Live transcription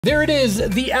There it is,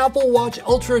 the Apple Watch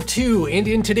Ultra 2, and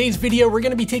in today's video we're going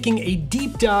to be taking a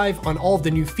deep dive on all of the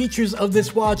new features of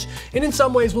this watch, and in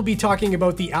some ways we'll be talking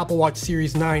about the Apple Watch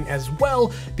Series 9 as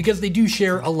well, because they do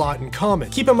share a lot in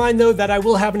common. Keep in mind though that I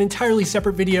will have an entirely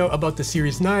separate video about the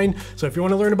Series 9, so if you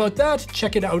want to learn about that,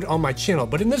 check it out on my channel.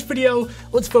 But in this video,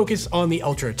 let's focus on the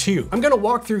Ultra 2. I'm going to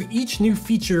walk through each new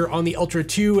feature on the Ultra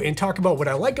 2 and talk about what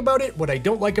I like about it, what I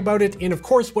don't like about it, and of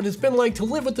course what it's been like to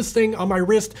live with this thing on my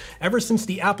wrist ever since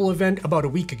the Apple event about a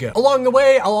week ago. Along the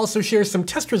way, I'll also share some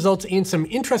test results and some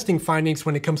interesting findings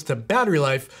when it comes to battery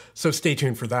life, so stay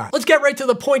tuned for that. Let's get right to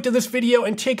the point of this video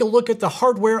and take a look at the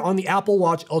hardware on the Apple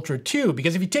Watch Ultra 2,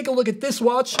 because if you take a look at this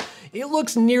watch, it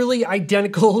looks nearly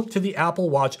identical to the Apple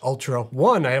Watch Ultra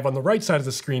 1 I have on the right side of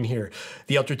the screen here.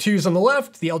 The Ultra 2 is on the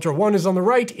left, the Ultra 1 is on the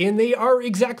right, and they are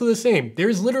exactly the same.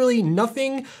 There's literally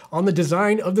nothing on the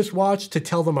design of this watch to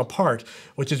tell them apart,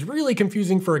 which is really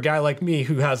confusing for a guy like me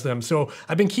who has them. So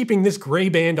I've been keeping this gray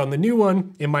band on the new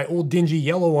one and my old dingy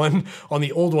yellow one on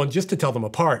the old one just to tell them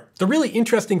apart. The really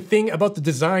interesting thing about the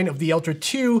design of the Ultra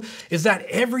 2 is that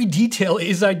every detail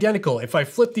is identical. If I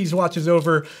flip these watches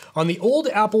over on the old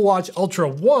Apple Watch Ultra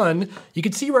 1, you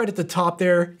can see right at the top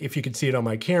there, if you can see it on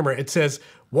my camera, it says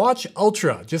Watch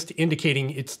Ultra, just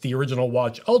indicating it's the original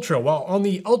Watch Ultra. While on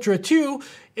the Ultra 2,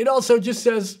 it also just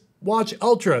says Watch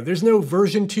Ultra. There's no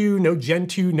version 2, no Gen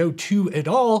 2, no 2 at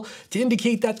all to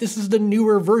indicate that this is the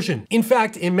newer version. In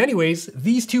fact, in many ways,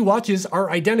 these two watches are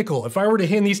identical. If I were to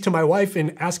hand these to my wife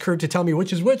and ask her to tell me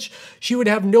which is which, she would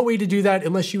have no way to do that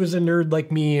unless she was a nerd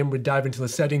like me and would dive into the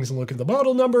settings and look at the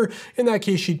model number. In that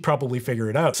case, she'd probably figure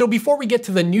it out. So before we get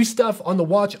to the new stuff on the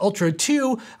Watch Ultra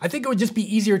 2, I think it would just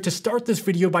be easier to start this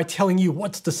video by telling you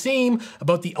what's the same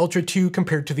about the Ultra 2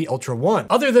 compared to the Ultra 1.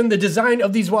 Other than the design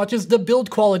of these watches, the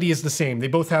build quality is the same. They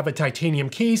both have a titanium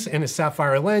case and a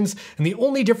sapphire lens, and the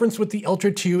only difference with the Ultra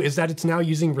 2 is that it's now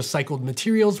using recycled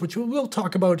materials, which we will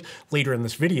talk about later in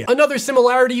this video. Another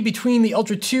similarity between the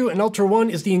Ultra 2 and Ultra 1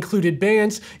 is the included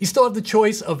bands. You still have the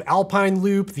choice of Alpine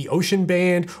Loop, the Ocean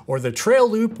Band, or the Trail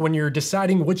Loop when you're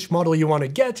deciding which model you want to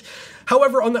get.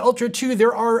 However, on the Ultra 2,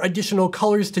 there are additional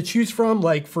colors to choose from,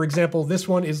 like, for example, this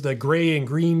one is the gray and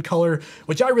green color,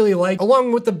 which I really like.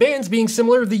 Along with the bands being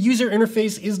similar, the user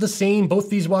interface is the same. Both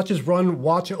these watches run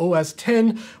Watch OS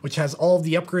 10, which has all of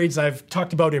the upgrades I've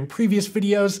talked about in previous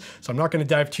videos, so I'm not going to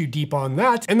dive too deep on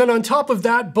that. And then on top of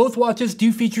that, both watches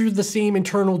do feature the same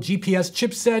internal GPS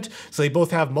chipset, so they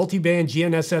both have multi-band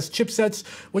GNSS chipsets,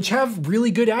 which have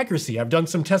really good accuracy. I've done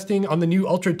some testing on the new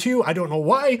Ultra 2. I don't know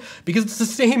why, because it's the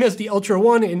same as the Ultra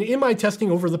 1, and in my testing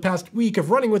over the past week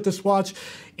of running with this watch,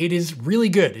 it is really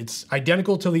good. It's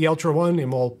identical to the Ultra 1,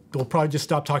 and we'll probably just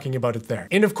stop talking about it there.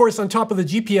 And of course, on top of the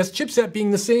GPS chipset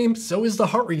being the same, so is the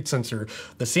heart rate sensor.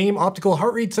 The same optical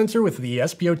heart rate sensor with the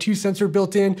SpO2 sensor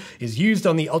built in is used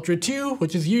on the Ultra 2,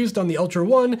 which is used on the Ultra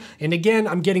 1, and again,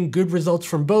 I'm getting good results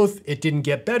from both. It didn't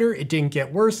get better, it didn't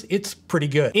get worse, it's pretty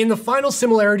good. And the final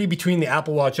similarity between the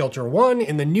Apple Watch Ultra 1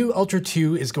 and the new Ultra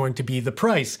 2 is going to be the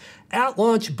price. At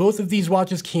launch, both of these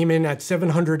watches came in at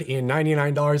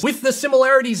 $799. With the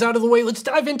similarities out of the way, let's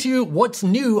dive into what's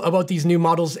new about these new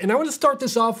models, and I want to start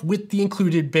this off with the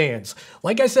included bands.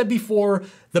 Like I said before,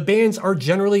 the bands are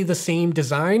generally the same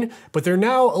design, but they're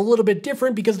now a little bit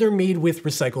different because they're made with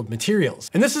recycled materials.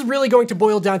 And this is really going to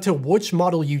boil down to which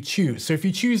model you choose. So if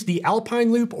you choose the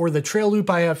Alpine Loop or the Trail Loop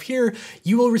I have here,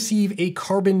 you will receive a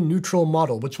carbon neutral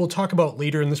model, which we'll talk about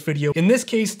later in this video. In this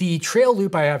case, the Trail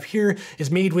Loop I have here is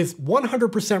made with 100%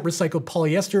 recycled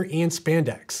polyester and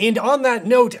spandex. And on that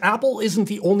note, Apple isn't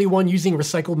the only one using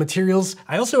recycled materials.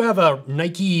 I also have a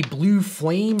Nike Blue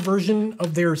Flame version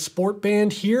of their sport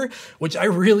band here, which I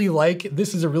really like.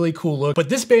 This is a really cool look, but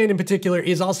this band in particular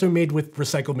is also made with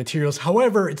recycled materials.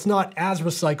 However, it's not as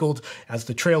recycled as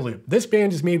the Trail Loop. This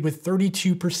band is made with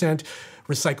 32%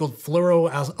 recycled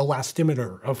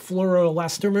fluoroelastomer. A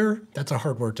fluoroelastomer? That's a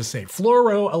hard word to say.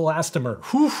 Fluoroelastomer.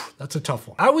 Whew, that's a tough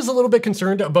one. I was a little bit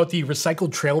concerned about the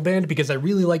recycled trail band because I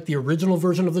really like the original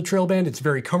version of the trail band. It's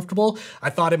very comfortable. I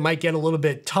thought it might get a little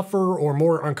bit tougher or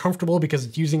more uncomfortable because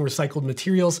it's using recycled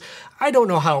materials. I don't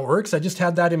know how it works. I just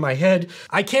had that in my head.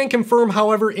 I can confirm,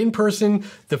 however, in person,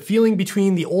 the feeling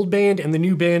between the old band and the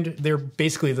new band, they're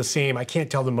basically the same. I can't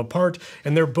tell them apart,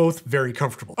 and they're both very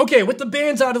comfortable. Okay, with the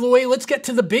bands out of the way, let's get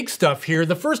to the big stuff here.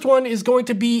 The first one is going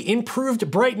to be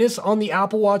improved brightness on the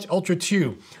Apple Watch Ultra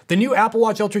 2. The new Apple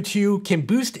Watch Ultra 2 can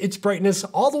boost its brightness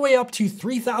all the way up to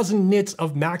 3000 nits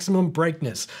of maximum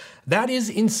brightness. that is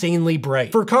insanely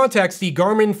bright. For context, the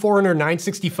Garmin Forerunner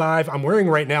 965 I'm wearing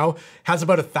right now has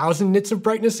about 1,000 nits of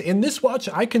brightness, and this watch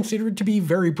I consider it to be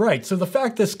very bright. So the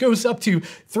fact this goes up to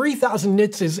 3,000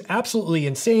 nits is absolutely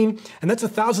insane, and that's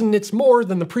 1,000 nits more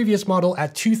than the previous model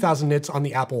at 2,000 nits on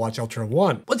the Apple Watch Ultra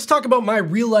 1. Let's talk about my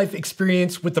real-life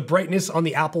experience with the brightness on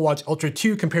the Apple Watch Ultra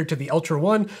 2 compared to the Ultra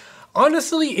 1.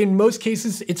 Honestly, in most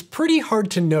cases, it's pretty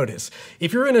hard to notice.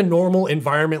 If you're in a normal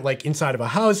environment like inside of a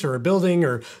house or a building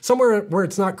or somewhere where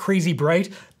it's not crazy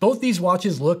bright, both these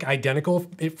watches look identical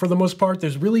for the most part.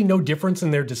 There's really no difference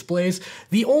in their displays.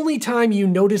 The only time you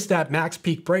notice that max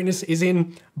peak brightness is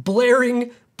in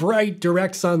blaring, bright,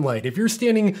 direct sunlight. If you're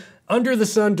standing under the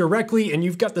sun directly and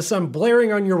you've got the sun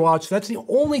blaring on your watch, that's the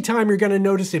only time you're gonna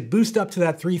notice it boost up to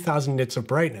that 3,000 nits of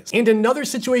brightness. And another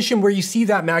situation where you see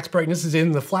that max brightness is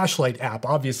in the flashlight app,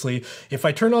 obviously. If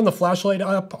I turn on the flashlight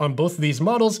app on both of these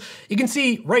models, you can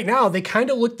see right now they kind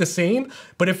of look the same,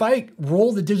 but if I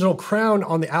roll the digital crown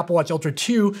on the Apple Watch Ultra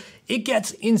 2, it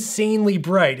gets insanely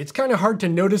bright. It's kind of hard to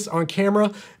notice on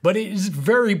camera, but it is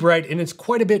very bright and it's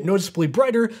quite a bit noticeably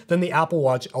brighter than the Apple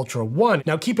Watch Ultra 1.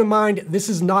 Now keep in mind, this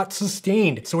is not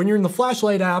sustained. So when you're in the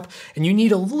flashlight app and you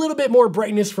need a little bit more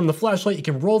brightness from the flashlight, you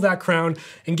can roll that crown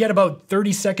and get about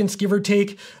 30 seconds, give or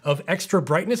take, of extra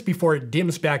brightness before it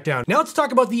dims back down. Now let's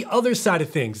talk about the other side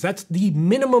of things. That's the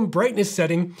minimum brightness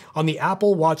setting on the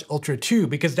Apple Watch Ultra 2,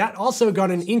 because that also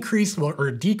got an increase, or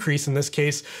a decrease in this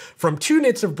case, from 2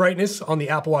 nits of brightness on the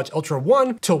Apple Watch Ultra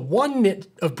 1 to 1 nit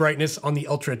of brightness on the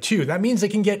Ultra 2. That means it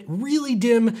can get really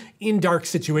dim in dark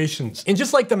situations. And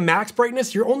just like the max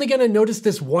brightness, you're only gonna notice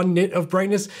this 1 nit of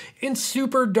brightness in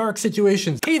super dark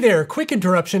situations. Hey there, quick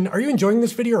interruption. Are you enjoying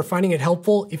this video or finding it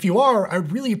helpful? If you are,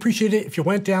 I'd really appreciate it if you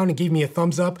went down and gave me a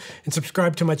thumbs up and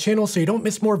subscribe to my channel so you don't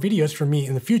miss more videos from me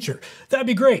in the future. That'd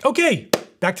be great. Okay,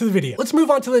 back to the video. Let's move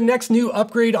on to the next new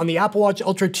upgrade on the Apple Watch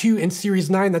Ultra 2 and Series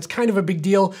 9. That's kind of a big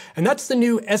deal, and that's the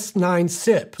new S9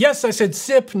 SIP. Yes, I said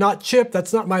SIP, not chip.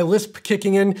 That's not my lisp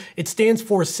kicking in. It stands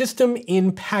for System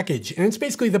in Package, and it's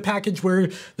basically the package where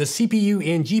the CPU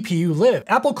and GPU live.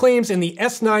 Apple claims in the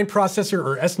S9 processor,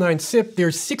 or S9 SIP,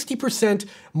 there's 60%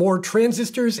 more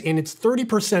transistors, and it's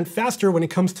 30% faster when it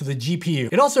comes to the GPU.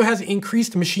 It also has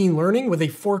increased machine learning with a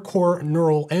 4-core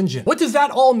neural engine. What does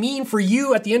that all mean for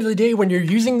you at the end of the day when you're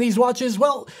using these watches?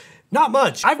 Well, not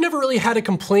much. I've never really had a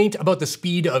complaint about the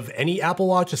speed of any Apple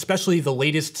Watch, especially the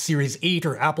latest Series 8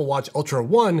 or Apple Watch Ultra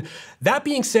 1. That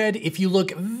being said, if you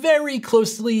look very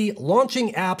closely,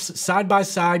 launching apps side by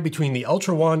side between the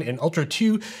Ultra 1 and Ultra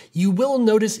 2, you will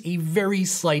notice a very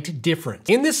slight difference.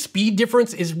 And this speed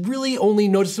difference is really only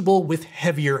noticeable with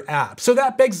heavier apps. So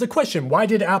that begs the question, why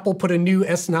did Apple put a new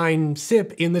S9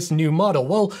 SIP in this new model?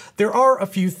 Well, there are a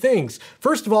few things.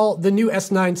 First of all, the new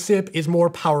S9 SIP is more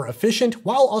power efficient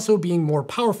while also being more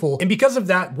powerful. And because of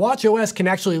that, watchOS can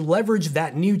actually leverage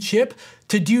that new chip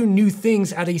to do new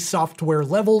things at a software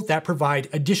level that provide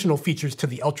additional features to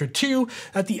the Ultra 2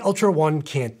 that the Ultra 1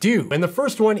 can't do. And the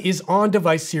first one is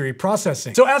on-device Siri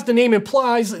processing. So as the name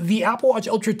implies, the Apple Watch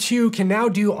Ultra 2 can now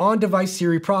do on-device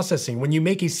Siri processing. When you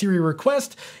make a Siri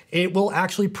request, it will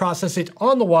actually process it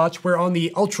on the watch, where on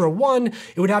the Ultra 1,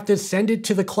 it would have to send it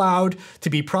to the cloud to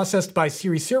be processed by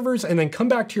Siri servers and then come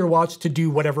back to your watch to do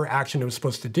whatever action it was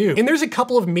supposed to do. And there's a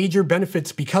couple of major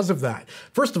benefits because of that.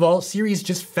 First of all, Siri is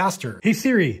just faster. Hey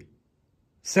Siri,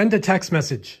 send a text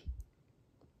message.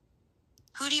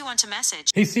 Who do you want to message?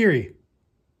 Hey Siri,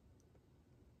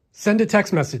 send a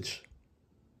text message.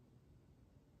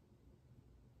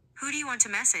 Who do you want to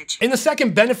message? And the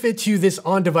second benefit to this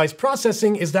on-device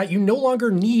processing is that you no longer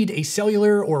need a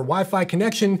cellular or Wi-Fi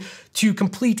connection to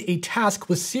complete a task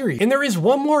with Siri. And there is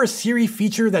one more Siri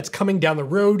feature that's coming down the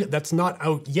road that's not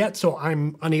out yet, so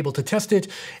I'm unable to test it,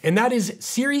 and that is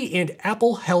Siri and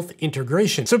Apple Health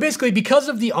integration. So basically, because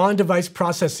of the on-device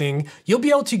processing, you'll be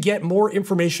able to get more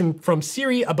information from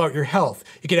Siri about your health.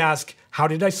 You could ask, how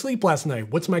did I sleep last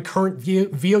night? What's my current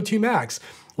VO2 max?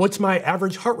 What's my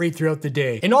average heart rate throughout the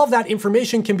day? And all of that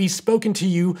information can be spoken to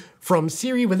you from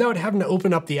Siri without having to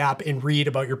open up the app and read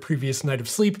about your previous night of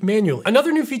sleep manually.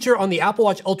 Another new feature on the Apple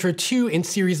Watch Ultra 2 and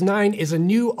Series 9 is a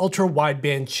new ultra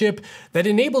wideband chip that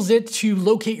enables it to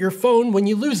locate your phone when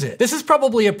you lose it. This is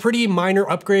probably a pretty minor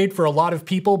upgrade for a lot of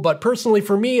people, but personally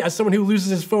for me, as someone who loses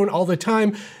his phone all the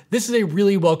time, this is a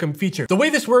really welcome feature. The way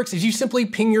this works is you simply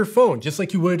ping your phone, just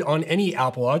like you would on any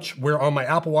Apple Watch, where on my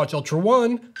Apple Watch Ultra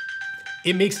 1,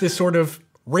 it makes this sort of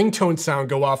ringtone sound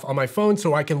go off on my phone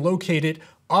so I can locate it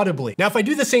audibly. Now, if I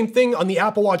do the same thing on the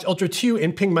Apple Watch Ultra 2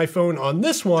 and ping my phone on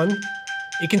this one,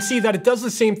 You can see that it does the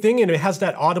same thing and it has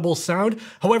that audible sound.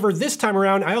 However, this time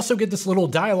around, I also get this little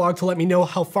dialogue to let me know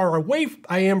how far away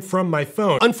I am from my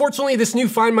phone. Unfortunately, this new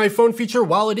Find My Phone feature,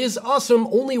 while it is awesome,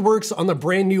 only works on the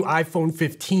brand new iPhone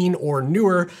 15 or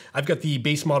newer. I've got the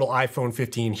base model iPhone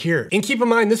 15 here. And keep in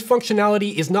mind, this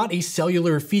functionality is not a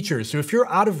cellular feature. So if you're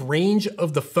out of range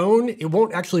of the phone, it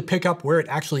won't actually pick up where it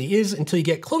actually is until you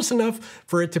get close enough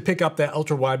for it to pick up that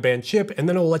ultra wideband chip, and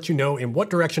then it'll let you know in what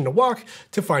direction to walk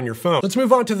to find your phone. Let's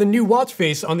move on to the new watch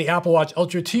face on the Apple Watch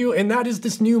Ultra 2, and that is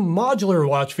this new modular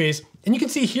watch face. And you can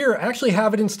see here, I actually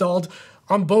have it installed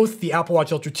on both the Apple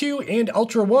Watch Ultra 2 and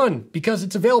Ultra 1 because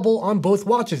it's available on both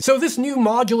watches. So this new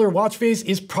modular watch face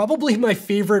is probably my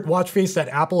favorite watch face that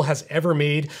Apple has ever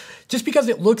made, just because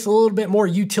it looks a little bit more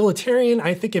utilitarian.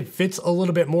 I think it fits a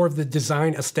little bit more of the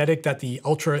design aesthetic that the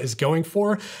Ultra is going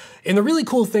for. And the really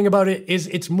cool thing about it is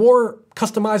it's more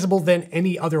customizable than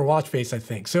any other watch face, I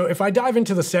think. So if I dive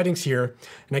into the settings here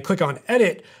and I click on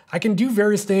edit, I can do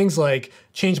various things like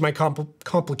change my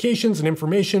complications and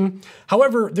information.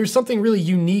 However, there's something really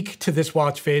unique to this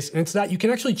watch face, and it's that you can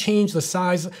actually change the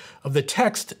size of the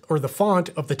text or the font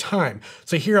of the time.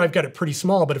 So here I've got it pretty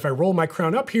small, but if I roll my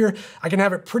crown up here, I can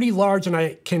have it pretty large and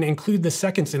I can include the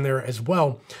seconds in there as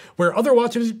well, where other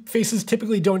watch faces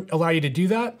typically don't allow you to do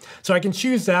that. So I can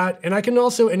choose that, and I can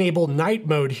also enable night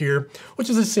mode here, which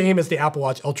is the same as the Apple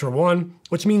Watch Ultra 1,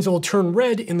 which means it will turn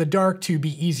red in the dark to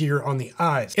be easier on the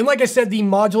eyes. And like I said, the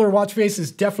modular watch face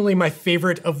is definitely my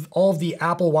favorite of all of the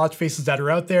Apple watch faces that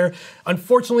are out there.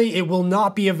 Unfortunately, it will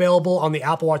not be available on the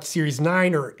Apple Watch Series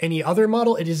 9 or any other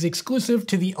model. It is exclusive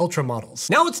to the Ultra models.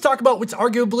 Now let's talk about what's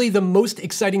arguably the most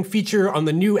exciting feature on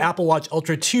the new Apple Watch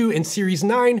Ultra 2 and Series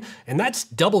 9, and that's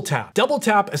double tap. Double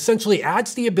tap essentially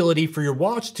adds the ability for your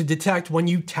watch to detect when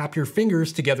you tap your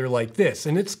fingers together like this,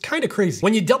 and it's kind of crazy.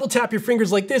 When you double tap your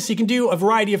fingers like this, you can do a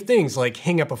variety of things like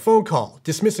hang up a phone call,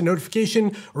 dismiss a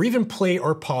notification, or even play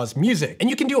or pause music. And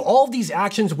you can do all of these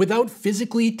actions without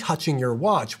physically touching your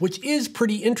watch, which is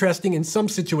pretty interesting in some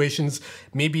situations.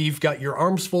 Maybe you've got your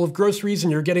arms full of groceries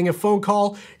and you're getting a phone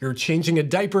call, you're changing a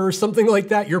diaper or something like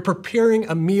that, you're preparing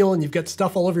a meal and you've got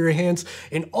stuff all over your hands.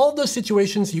 In all those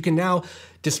situations, you can now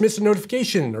dismiss a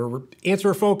notification or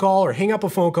answer a phone call or hang up a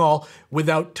phone call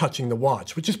without touching the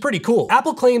watch, which is pretty cool.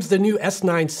 Apple claims the new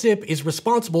S9 SIP is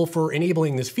responsible for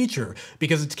enabling this feature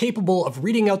because it's capable of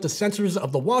reading out the sensors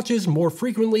of the watches more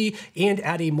frequently and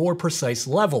at a more precise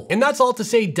level. And that's all to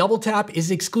say double tap is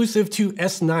exclusive to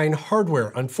S9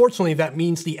 hardware. Unfortunately, that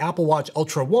means the Apple Watch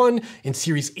Ultra 1 and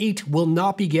Series 8 will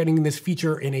not be getting this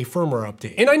feature in a firmware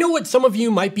update. And I know what some of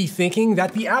you might be thinking,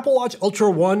 that the Apple Watch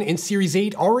Ultra 1 and Series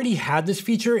 8 already had this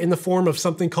feature in the form of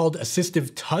something called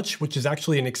Assistive Touch, which is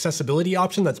actually an accessibility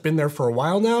option that's been there for a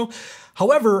while now.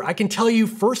 However, I can tell you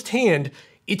firsthand,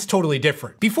 it's totally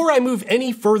different. Before I move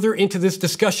any further into this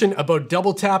discussion about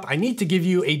double tap, I need to give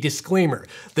you a disclaimer.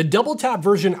 The double tap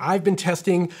version I've been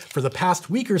testing for the past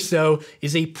week or so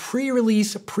is a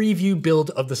pre-release preview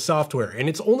build of the software, and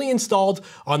it's only installed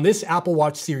on this Apple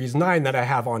Watch Series 9 that I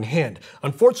have on hand.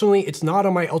 Unfortunately, it's not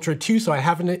on my Ultra 2, so I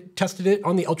haven't tested it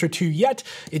on the Ultra 2 yet.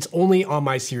 It's only on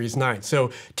my Series 9. So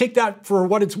take that for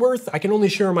what it's worth. I can only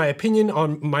share my opinion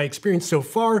on my experience so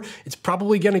far. It's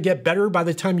probably gonna get better by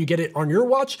the time you get it on your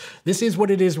watch. This is what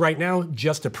it is right now,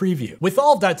 just a preview. With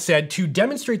all of that said, to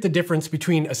demonstrate the difference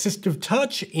between Assistive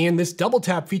Touch and this double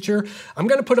tap feature, I'm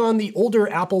gonna put on the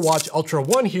older Apple Watch Ultra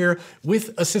 1 here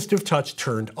with Assistive Touch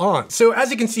turned on. So as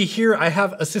you can see here, I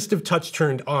have Assistive Touch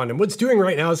turned on, and what's doing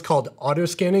right now is called auto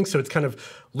scanning. So it's kind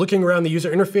of looking around the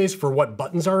user interface for what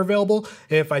buttons are available.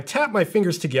 And if I tap my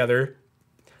fingers together,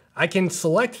 I can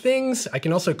select things. I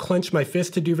can also clench my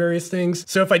fist to do various things.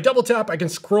 So if I double tap, I can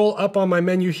scroll up on my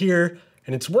menu here,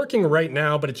 and it's working right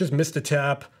now, but it just missed a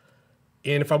tap.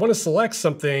 And if I want to select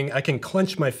something, I can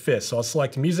clench my fist. So I'll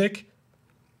select music.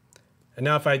 And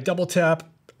now if I double tap,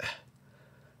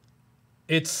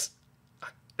 it's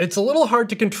a little hard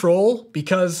to control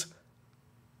because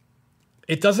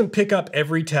it doesn't pick up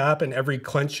every tap and every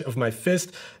clench of my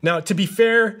fist. Now, to be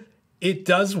fair, it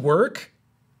does work,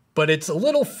 but it's a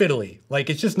little fiddly. Like,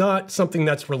 it's just not something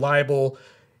that's reliable.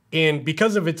 And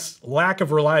because of its lack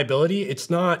of reliability, it's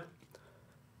not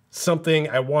something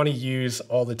I want to use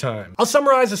all the time. I'll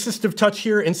summarize Assistive Touch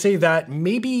here and say that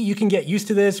maybe you can get used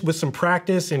to this with some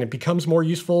practice and it becomes more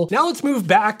useful. Now let's move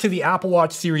back to the Apple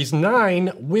Watch Series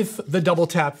 9 with the double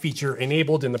tap feature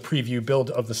enabled in the preview build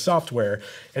of the software,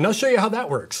 and I'll show you how that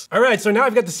works. All right, so now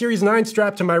I've got the Series 9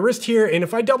 strapped to my wrist here, and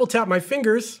if I double tap my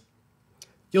fingers,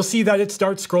 you'll see that it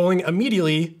starts scrolling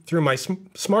immediately through my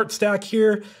smart stack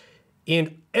here,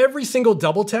 and every single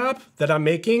double tap that I'm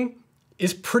making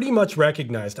is pretty much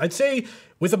recognized. I'd say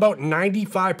with about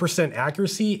 95%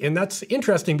 accuracy, and that's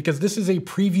interesting because this is a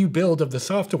preview build of the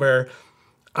software,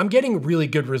 I'm getting really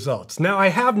good results. Now, I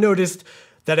have noticed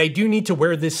that I do need to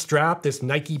wear this strap, this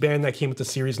Nike band that came with the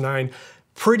Series 9,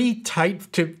 pretty tight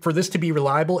for this to be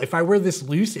reliable. If I wear this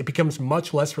loose, it becomes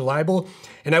much less reliable.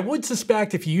 And I would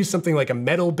suspect if you use something like a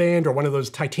metal band or one of those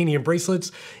titanium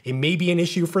bracelets, it may be an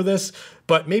issue for this,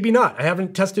 but maybe not. I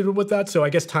haven't tested it with that, so I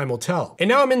guess time will tell. And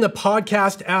now I'm in the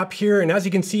podcast app here, and as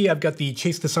you can see, I've got the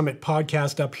Chase the Summit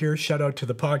podcast up here. Shout out to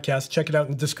the podcast. Check it out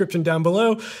in the description down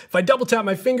below. If I double tap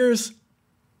my fingers,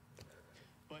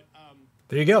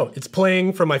 there you go. It's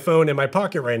playing from my phone in my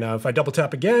pocket right now. If I double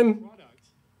tap again,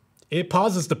 it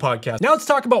pauses the podcast. Now let's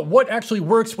talk about what actually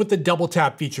works with the double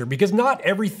tap feature, because not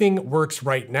everything works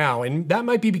right now. And that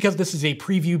might be because this is a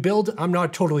preview build. I'm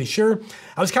not totally sure.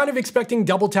 I was kind of expecting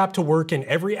double tap to work in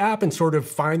every app and sort of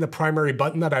find the primary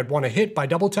button that I'd want to hit by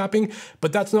double tapping,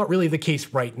 but that's not really the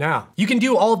case right now. You can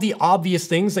do all of the obvious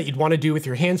things that you'd want to do with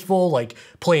your hands full, like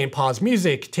play and pause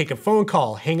music, take a phone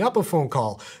call, hang up a phone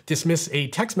call, dismiss a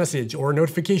text message or a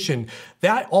notification.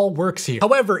 That all works here.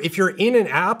 However, if you're in an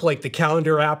app like the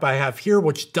calendar app I have here,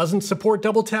 which doesn't support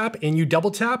double tap, and you double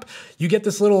tap, you get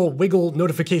this little wiggle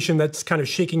notification that's kind of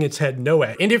shaking its head no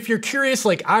at. And if you're curious,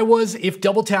 like I was, if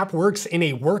double tap works in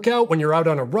a workout when you're out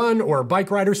on a run or a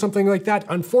bike ride or something like that,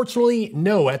 unfortunately,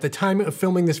 no. At the time of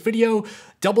filming this video,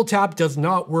 double tap does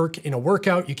not work in a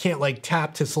workout. You can't like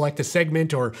tap to select a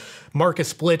segment or mark a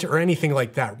split or anything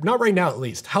like that. Not right now, at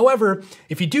least. However,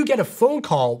 if you do get a phone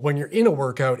call when you're in a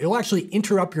workout, it'll actually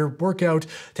interrupt your workout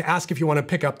to ask if you want to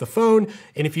pick up the phone.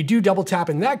 And if you do double tap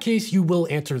in that case, you will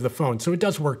answer the phone. So it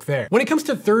does work there. When it comes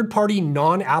to third-party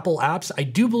non-Apple apps, I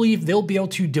do believe they'll be able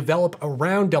to develop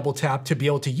around double tap to be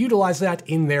able to utilize that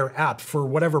in their app for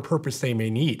whatever purpose they may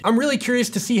need. I'm really curious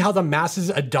to see how the masses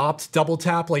adopt double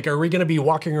tap. Like, are we going to be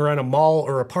walking around a mall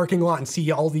or a parking lot and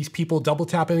see all these people double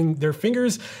tapping their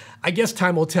fingers? I guess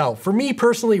time will tell. For me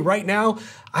personally, right now,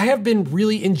 I have been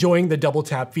really enjoying the double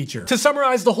tap feature. To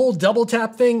summarize the whole double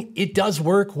tap thing, it does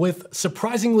work with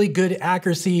surprisingly good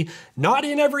accuracy. Not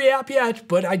in every app yet,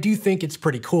 but I do think it's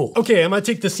pretty cool. Okay, I'm gonna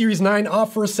take the Series 9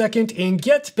 off for a second and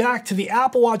get back to the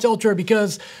Apple Watch Ultra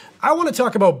because I wanna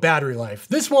talk about battery life.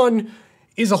 This one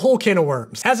is a whole can of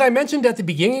worms. As I mentioned at the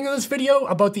beginning of this video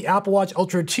about the Apple Watch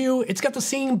Ultra 2, it's got the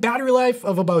same battery life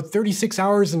of about 36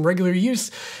 hours in regular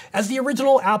use as the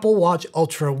original Apple Watch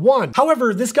Ultra 1.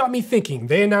 However, this got me thinking.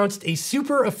 They announced a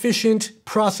super efficient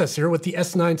processor with the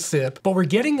S9 SIP, but we're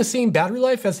getting the same battery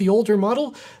life as the older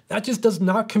model? That just does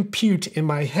not compute in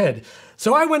my head.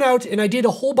 So I went out and I did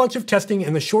a whole bunch of testing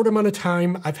in the short amount of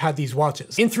time I've had these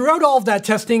watches. And throughout all of that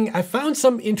testing, I found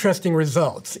some interesting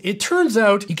results. It turns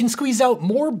out you can squeeze out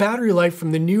more battery life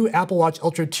from the new Apple Watch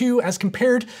Ultra 2 as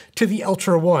compared to the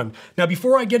Ultra 1. Now,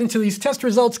 before I get into these test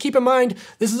results, keep in mind,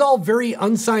 this is all very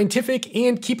unscientific,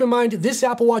 and keep in mind, this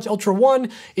Apple Watch Ultra 1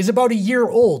 is about a year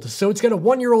old. So it's got a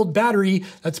 1-year-old battery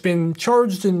that's been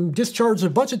charged and discharged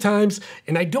a bunch of times,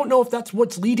 and I don't know if that's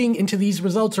what's leading into these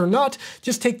results or not.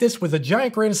 Just take this with a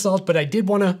giant grain of salt, but I did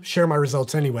want to share my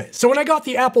results anyway. So when I got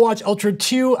the Apple Watch Ultra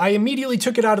 2, I immediately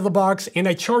took it out of the box and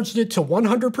I charged it to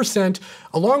 100%,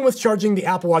 along with charging the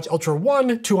Apple Watch Ultra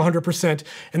 1 to 100%,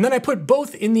 and then I put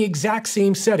both in the exact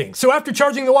same settings. So after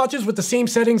charging the watches with the same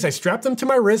settings, I strapped them to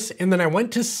my wrists and then I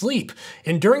went to sleep.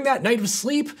 And during that night of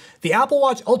sleep, the Apple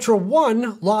Watch Ultra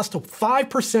 1 lost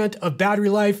 5% of battery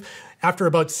life after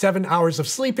about 7 hours of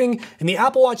sleeping, and the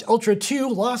Apple Watch Ultra 2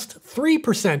 lost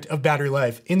 3% of battery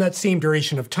life in that same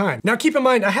duration of time. Now keep in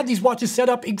mind, I had these watches set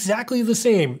up exactly the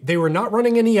same. They were not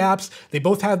running any apps. They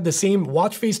both had the same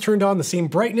watch face turned on, the same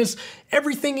brightness.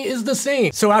 Everything is the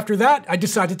same. So after that, I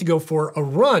decided to go for a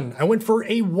run. I went for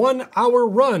a 1-hour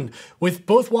run with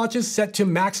both watches set to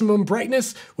maximum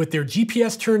brightness with their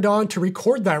GPS turned on to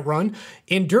record that run.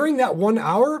 And during that 1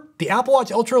 hour, the Apple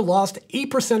Watch Ultra lost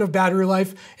 8% of battery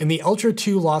life and the Ultra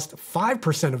 2 lost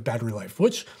 5% of battery life,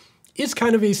 which is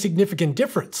kind of a significant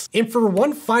difference. And for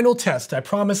one final test, I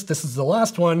promise this is the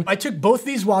last one, I took both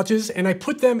these watches and I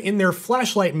put them in their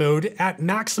flashlight mode at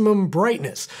maximum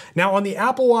brightness. Now on the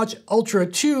Apple Watch Ultra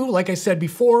 2, like I said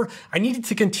before, I needed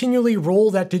to continually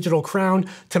roll that digital crown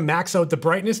to max out the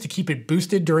brightness to keep it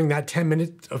boosted during that 10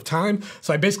 minutes of time.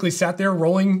 So I basically sat there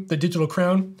rolling the digital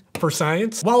crown for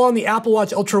science. While on the Apple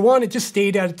Watch Ultra 1, it just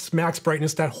stayed at its max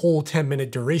brightness that whole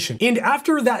 10-minute duration. And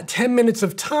after that 10 minutes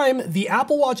of time, the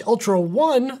Apple Watch Ultra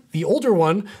 1, the older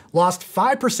one, lost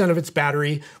 5% of its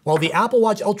battery, while the Apple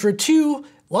Watch Ultra 2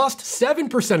 lost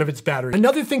 7% of its battery.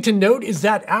 Another thing to note is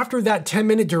that after that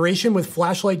 10-minute duration with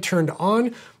flashlight turned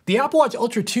on, The Apple Watch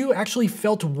Ultra 2 actually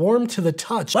felt warm to the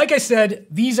touch. Like I said,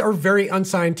 these are very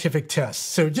unscientific tests,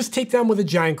 so just take them with a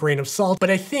giant grain of salt. But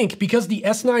I think because the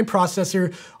S9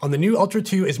 processor on the new Ultra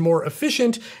 2 is more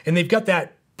efficient and they've got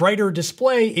that brighter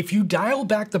display, if you dial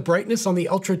back the brightness on the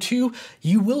Ultra 2,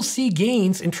 you will see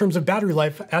gains in terms of battery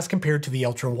life as compared to the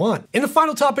Ultra 1. And the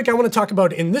final topic I want to talk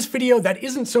about in this video that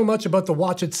isn't so much about the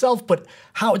watch itself, but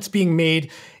how it's being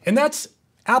made, and that's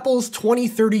Apple's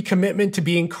 2030 commitment to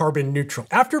being carbon neutral.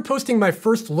 After posting my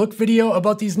first look video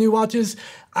about these new watches,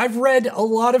 I've read a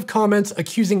lot of comments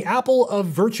accusing Apple of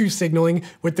virtue signaling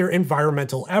with their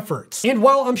environmental efforts. And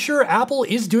while I'm sure Apple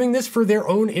is doing this for their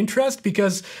own interest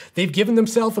because they've given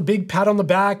themselves a big pat on the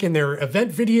back in their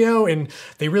event video and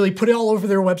they really put it all over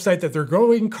their website that they're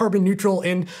going carbon neutral,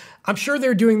 and I'm sure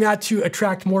they're doing that to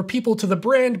attract more people to the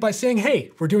brand by saying,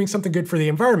 hey, we're doing something good for the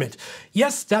environment.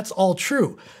 Yes, that's all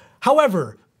true.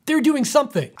 However, they're doing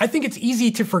something. I think it's easy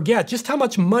to forget just how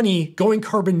much money going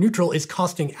carbon neutral is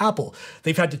costing Apple.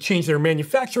 They've had to change their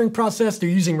manufacturing process. They're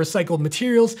using recycled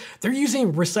materials. They're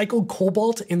using recycled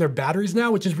cobalt in their batteries now,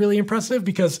 which is really impressive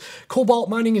because cobalt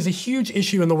mining is a huge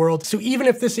issue in the world. So even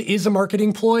if this is a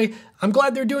marketing ploy, I'm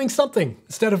glad they're doing something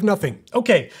instead of nothing.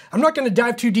 Okay, I'm not going to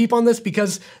dive too deep on this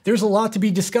because there's a lot to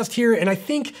be discussed here, and I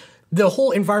think the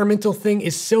whole environmental thing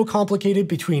is so complicated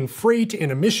between freight and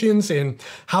emissions and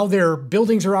how their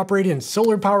buildings are operated and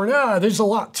solar power. There's a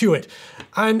lot to it.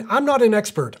 And I'm not an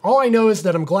expert. All I know is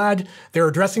that I'm glad they're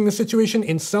addressing the situation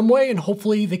in some way, and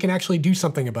hopefully they can actually do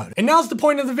something about it. And now's the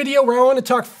point of the video where I want to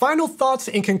talk final thoughts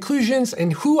and conclusions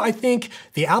and who I think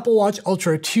the Apple Watch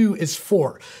Ultra 2 is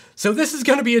for. So this is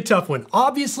going to be a tough one.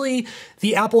 Obviously,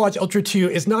 the Apple Watch Ultra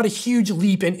 2 is not a huge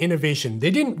leap in innovation.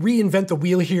 They didn't reinvent the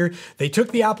wheel here. They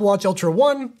took the Apple Watch Ultra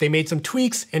 1, they made some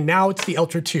tweaks, and now it's the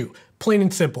Ultra 2. Plain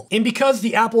and simple. And because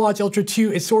the Apple Watch Ultra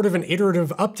 2 is sort of an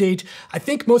iterative update, I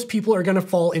think most people are going to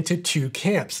fall into two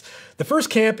camps. The first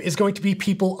camp is going to be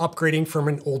people upgrading from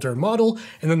an older model,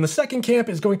 and then the second camp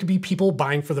is going to be people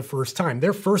buying for the first time,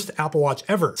 their first Apple Watch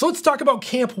ever. So let's talk about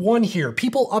camp one here,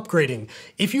 people upgrading.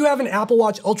 If you have an Apple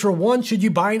Watch Ultra 1, should you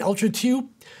buy an Ultra 2?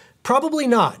 Probably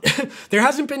not. There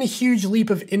hasn't been a huge leap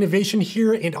of innovation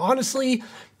here, and honestly,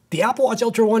 the Apple Watch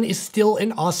Ultra 1 is still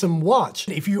an awesome watch.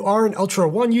 If you are an Ultra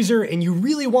 1 user and you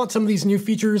really want some of these new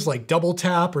features like double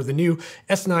tap or the new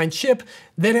S9 chip,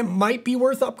 then it might be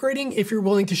worth upgrading if you're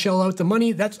willing to shell out the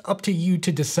money. That's up to you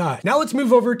to decide. Now let's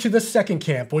move over to the second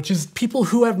camp, which is people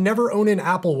who have never owned an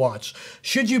Apple Watch.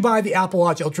 Should you buy the Apple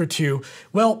Watch Ultra 2?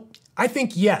 Well, I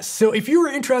think yes. So if you were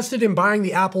interested in buying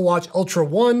the Apple Watch Ultra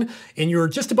 1 and you're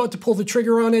just about to pull the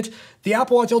trigger on it, the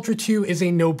Apple Watch Ultra 2 is a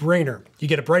no-brainer. You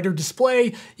get a brighter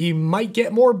display, you might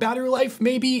get more battery life,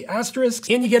 maybe, asterisks,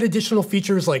 and you get additional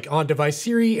features like on-device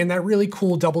Siri and that really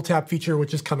cool double tap feature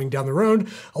which is coming down the road,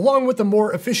 along with a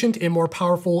more efficient and more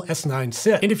powerful S9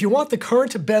 chip. And if you want the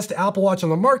current best Apple Watch on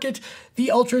the market, the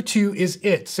Ultra 2 is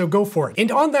it, so go for it.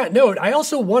 And on that note, I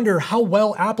also wonder how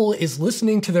well Apple is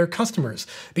listening to their customers,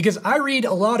 because I read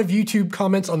a lot of YouTube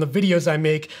comments on the videos I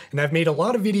make, and I've made a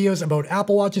lot of videos about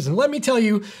Apple Watches, and let me tell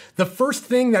you, the first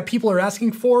thing that people are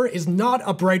asking for is not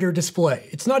a brighter display.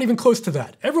 It's not even close to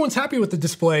that. Everyone's happy with the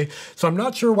display, so I'm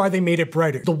not sure why they made it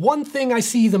brighter. The one thing I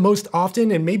see the most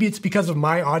often, and maybe it's because of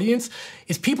my audience,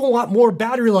 is people want more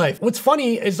battery life. What's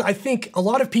funny is I think a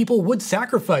lot of people would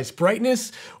sacrifice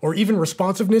brightness or even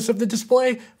responsiveness of the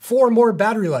display for more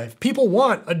battery life. People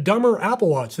want a dumber Apple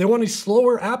Watch. They want a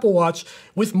slower Apple Watch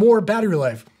with more battery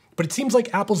life. But it seems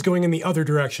like Apple's going in the other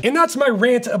direction. And that's my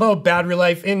rant about battery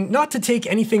life, and not to take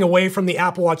anything away from the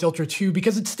Apple Watch Ultra 2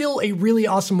 because it's still a really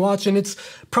awesome watch and it's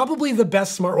probably the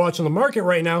best smartwatch on the market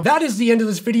right now. That is the end of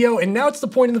this video, and now it's the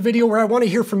point in the video where I want to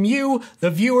hear from you, the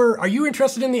viewer. Are you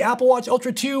interested in the Apple Watch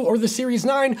Ultra 2 or the Series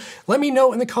 9? Let me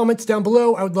know in the comments down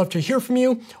below. I would love to hear from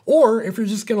you. Or if you're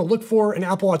just gonna look for an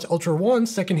Apple Watch Ultra 1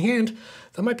 secondhand,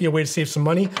 that might be a way to save some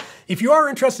money. If you are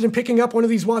interested in picking up one of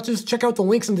these watches, check out the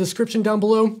links in the description down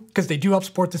below because they do help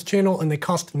support this channel and they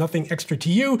cost nothing extra to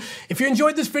you. If you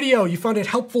enjoyed this video, you found it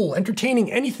helpful, entertaining,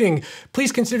 anything,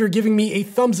 please consider giving me a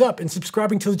thumbs up and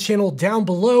subscribing to the channel down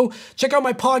below. Check out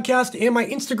my podcast and my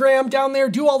Instagram down there.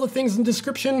 Do all the things in the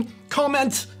description.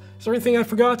 Comment. Is there anything I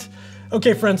forgot?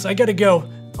 Okay, friends, I gotta go.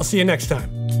 I'll see you next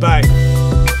time. Bye.